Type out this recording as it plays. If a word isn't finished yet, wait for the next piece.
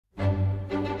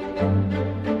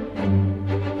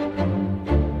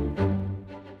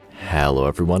Hello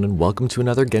everyone and welcome to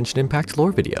another Genshin Impact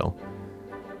lore video.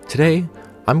 Today,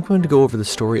 I'm going to go over the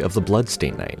story of the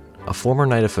Bloodstained Knight, a former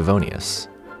Knight of Favonius.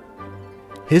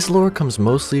 His lore comes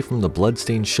mostly from the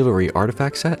Bloodstained Chivalry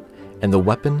artifact set and the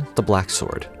weapon, the Black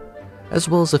Sword, as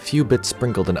well as a few bits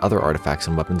sprinkled in other artifacts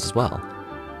and weapons as well.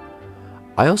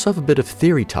 I also have a bit of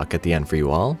theory talk at the end for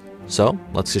you all, so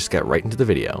let's just get right into the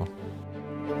video.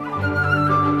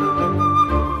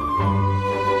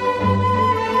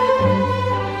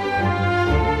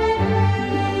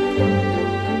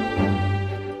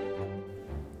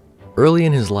 Early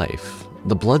in his life,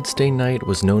 the Bloodstained Knight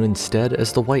was known instead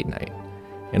as the White Knight,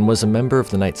 and was a member of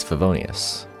the Knights of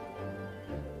Favonius.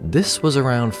 This was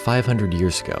around 500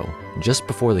 years ago, just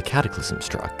before the Cataclysm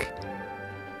struck.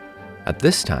 At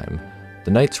this time,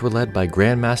 the Knights were led by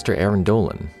Grandmaster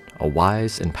Dolan, a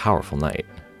wise and powerful knight.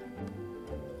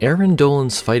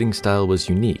 Dolan's fighting style was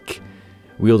unique,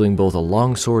 wielding both a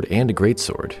longsword and a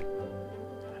greatsword.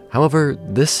 However,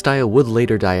 this style would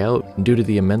later die out due to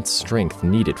the immense strength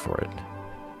needed for it.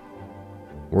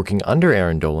 Working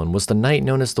under Dolan was the knight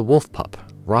known as the Wolf Pup,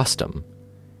 Rostam.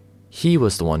 He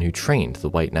was the one who trained the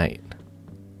White Knight.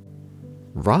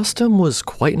 Rostam was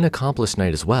quite an accomplished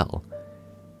knight as well.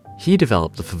 He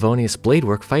developed the Favonius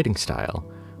bladework fighting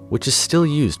style, which is still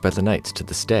used by the knights to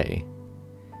this day.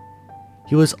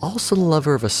 He was also the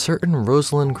lover of a certain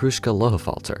Rosalind Krushka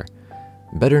Lohafalter,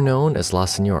 better known as La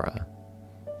Senora.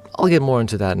 I'll get more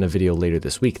into that in a video later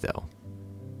this week though.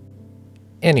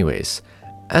 Anyways,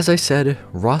 as I said,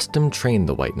 Rostam trained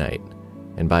the White Knight,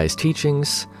 and by his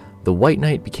teachings, the White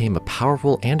Knight became a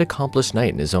powerful and accomplished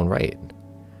knight in his own right.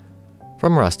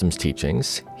 From Rostam's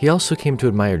teachings, he also came to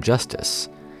admire justice,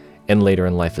 and later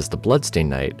in life as the Bloodstained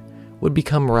Knight, would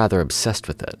become rather obsessed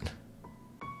with it.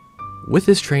 With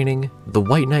his training, the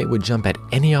White Knight would jump at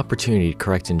any opportunity to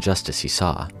correct injustice he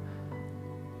saw.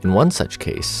 In one such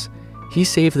case, he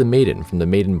saved the maiden from the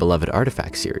Maiden Beloved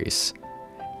artifact series,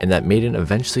 and that maiden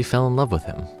eventually fell in love with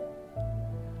him.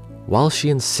 While she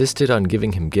insisted on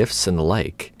giving him gifts and the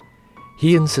like,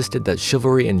 he insisted that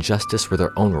chivalry and justice were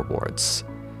their own rewards.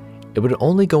 It would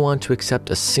only go on to accept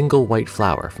a single white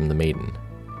flower from the maiden.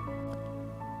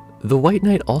 The White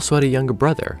Knight also had a younger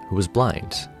brother who was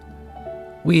blind.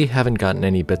 We haven't gotten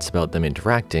any bits about them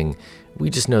interacting, we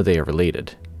just know they are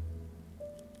related.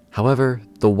 However,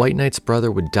 the White Knight's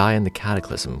brother would die in the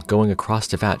Cataclysm going across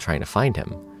Teyvat trying to find him,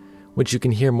 which you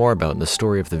can hear more about in the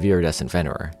story of the Viridescent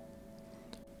Venerer.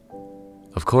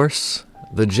 Of course,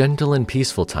 the gentle and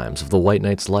peaceful times of the White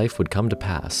Knight's life would come to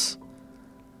pass.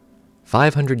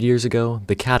 500 years ago,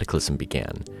 the Cataclysm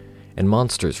began, and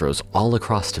monsters rose all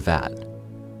across Teyvat.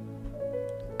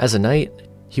 As a knight,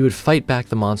 he would fight back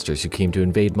the monsters who came to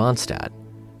invade Mondstadt.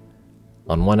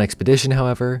 On one expedition,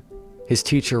 however, his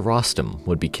teacher Rostam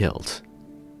would be killed.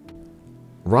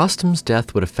 Rostam's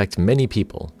death would affect many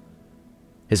people.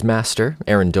 His master,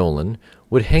 Dolan,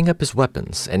 would hang up his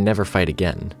weapons and never fight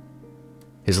again.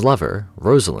 His lover,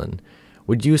 Rosalind,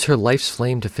 would use her life's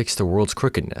flame to fix the world's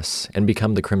crookedness and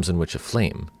become the Crimson Witch of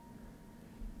Flame.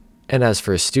 And as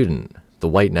for his student, the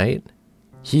White Knight,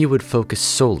 he would focus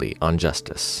solely on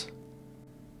justice.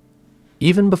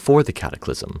 Even before the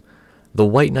Cataclysm, the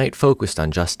White Knight focused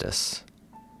on justice.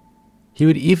 He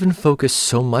would even focus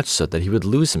so much so that he would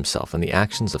lose himself in the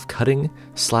actions of cutting,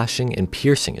 slashing, and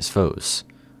piercing his foes.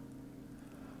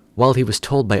 While he was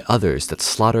told by others that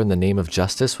slaughter in the name of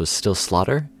justice was still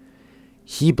slaughter,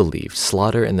 he believed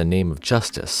slaughter in the name of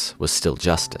justice was still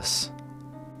justice.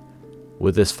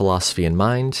 With this philosophy in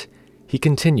mind, he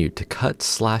continued to cut,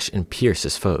 slash, and pierce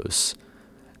his foes,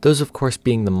 those of course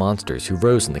being the monsters who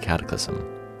rose in the Cataclysm.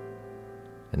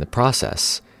 In the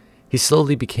process, he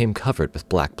slowly became covered with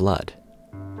black blood.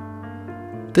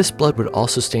 This blood would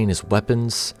also stain his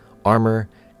weapons, armor,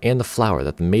 and the flower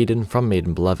that the maiden from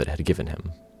Maiden Beloved had given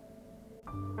him.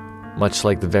 Much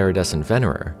like the Viridescent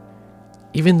Venerer,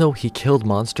 even though he killed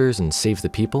monsters and saved the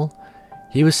people,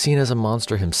 he was seen as a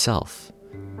monster himself,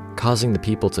 causing the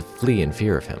people to flee in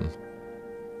fear of him.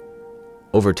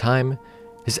 Over time,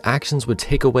 his actions would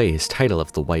take away his title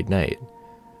of the White Knight,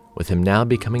 with him now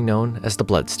becoming known as the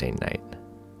Bloodstained Knight.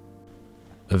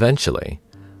 Eventually,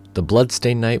 the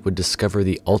Bloodstained Knight would discover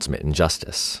the ultimate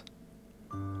injustice.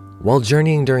 While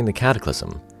journeying during the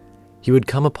Cataclysm, he would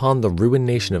come upon the ruined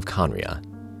nation of Khaenri'ah.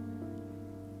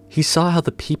 He saw how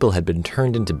the people had been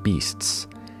turned into beasts,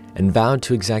 and vowed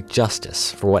to exact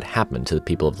justice for what happened to the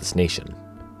people of this nation.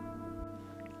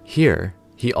 Here,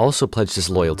 he also pledged his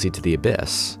loyalty to the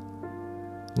Abyss.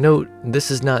 Note,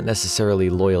 this is not necessarily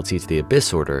loyalty to the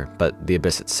Abyss Order, but the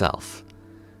Abyss itself.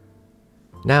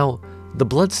 Now, the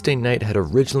Bloodstained Knight had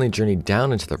originally journeyed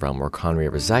down into the realm where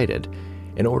Khaenri'ah resided,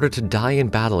 in order to die in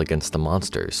battle against the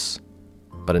monsters,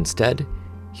 but instead,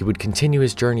 he would continue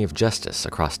his journey of justice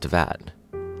across Tevat.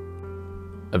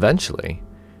 Eventually,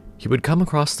 he would come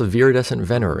across the viridescent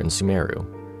Venerer in Sumeru,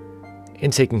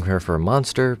 and taking her for a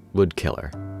monster would kill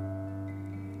her.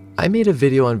 I made a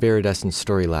video on Viridescent's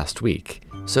story last week,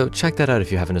 so check that out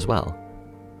if you haven't as well.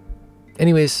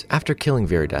 Anyways, after killing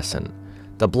Viridescent,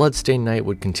 the Bloodstained Knight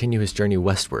would continue his journey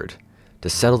westward to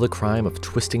settle the crime of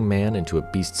twisting man into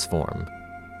a beast's form.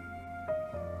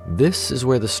 This is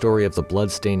where the story of the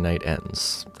Bloodstained Knight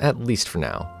ends, at least for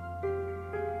now.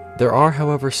 There are,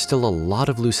 however, still a lot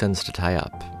of loose ends to tie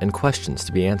up and questions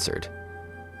to be answered.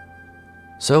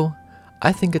 So,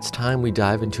 I think it's time we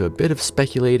dive into a bit of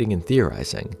speculating and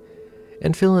theorizing,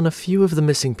 and fill in a few of the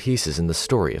missing pieces in the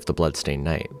story of the Bloodstained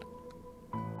Knight.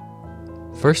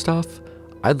 First off,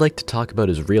 I'd like to talk about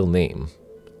his real name.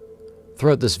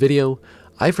 Throughout this video,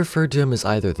 I've referred to him as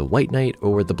either the White Knight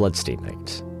or the Bloodstained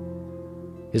Knight.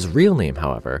 His real name,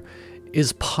 however,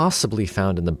 is possibly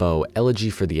found in the bow Elegy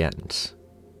for the End.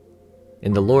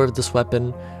 In the lore of this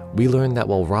weapon, we learn that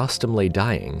while Rostam lay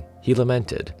dying, he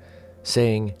lamented,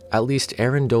 saying, "At least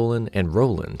Arendolan and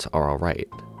Roland are alright."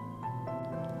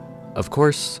 Of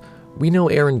course, we know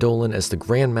Arendolan as the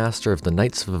Grand Master of the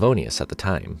Knights of Favonius at the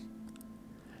time.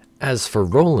 As for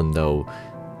Roland, though,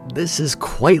 this is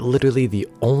quite literally the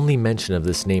only mention of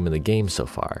this name in the game so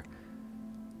far.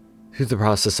 Through the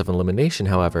process of elimination,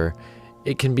 however,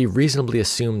 it can be reasonably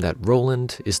assumed that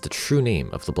Roland is the true name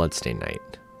of the Bloodstained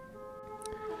Knight.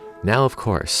 Now, of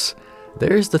course,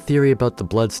 there's the theory about the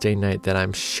Bloodstained Knight that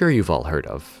I'm sure you've all heard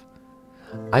of.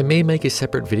 I may make a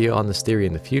separate video on this theory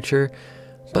in the future,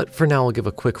 but for now I'll give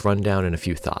a quick rundown and a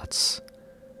few thoughts.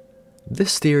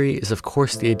 This theory is of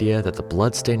course the idea that the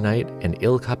Bloodstained Knight and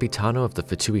Il Capitano of the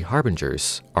Fatui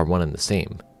Harbingers are one and the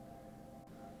same.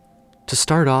 To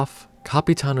start off,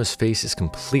 Capitano's face is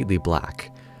completely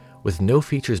black, with no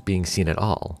features being seen at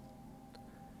all.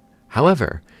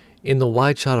 However, in the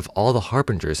wide shot of all the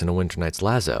Harbingers in A Winter Night's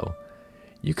Lazo,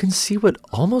 you can see what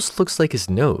almost looks like his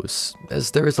nose,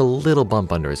 as there is a little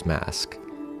bump under his mask.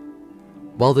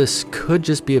 While this could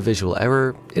just be a visual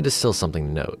error, it is still something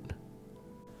to note.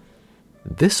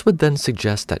 This would then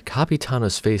suggest that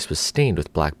Capitano's face was stained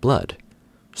with black blood,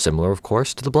 similar of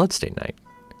course to the Bloodstained Knight.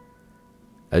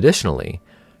 Additionally,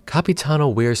 Capitano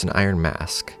wears an iron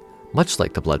mask, much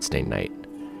like the Bloodstained Knight,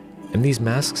 and these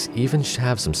masks even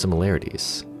have some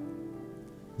similarities.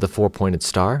 The four-pointed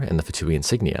star and the Fatui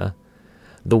insignia,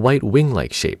 the white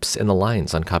wing-like shapes and the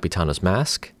lines on Capitano's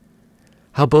mask,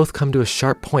 how both come to a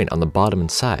sharp point on the bottom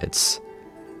and sides,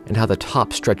 and how the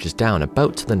top stretches down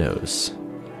about to the nose.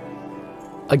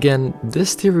 Again,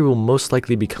 this theory will most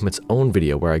likely become its own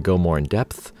video where I go more in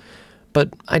depth,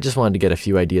 but I just wanted to get a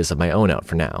few ideas of my own out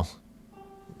for now.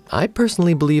 I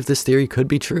personally believe this theory could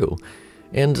be true,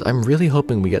 and I'm really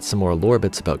hoping we get some more lore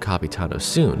bits about Capitano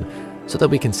soon, so that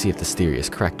we can see if this theory is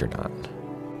correct or not.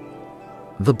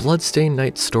 The Bloodstained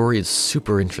Knight story is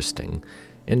super interesting,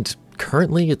 and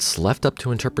currently it's left up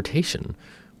to interpretation,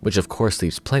 which of course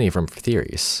leaves plenty of room for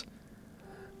theories.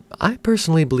 I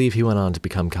personally believe he went on to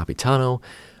become Capitano,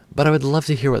 but I would love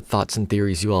to hear what thoughts and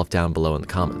theories you all have down below in the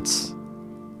comments.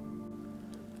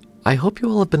 I hope you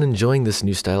all have been enjoying this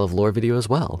new style of lore video as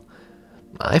well.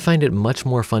 I find it much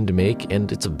more fun to make,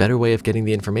 and it's a better way of getting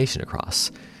the information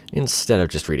across, instead of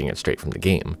just reading it straight from the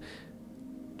game.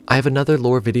 I have another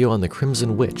lore video on the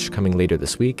Crimson Witch coming later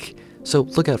this week, so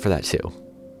look out for that too.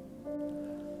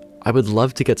 I would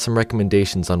love to get some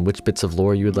recommendations on which bits of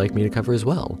lore you would like me to cover as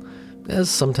well, as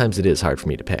sometimes it is hard for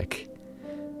me to pick.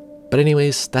 But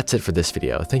anyways, that's it for this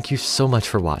video. Thank you so much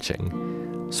for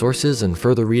watching. Sources and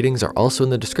further readings are also in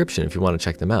the description if you want to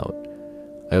check them out.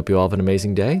 I hope you all have an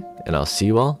amazing day, and I'll see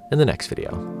you all in the next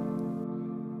video.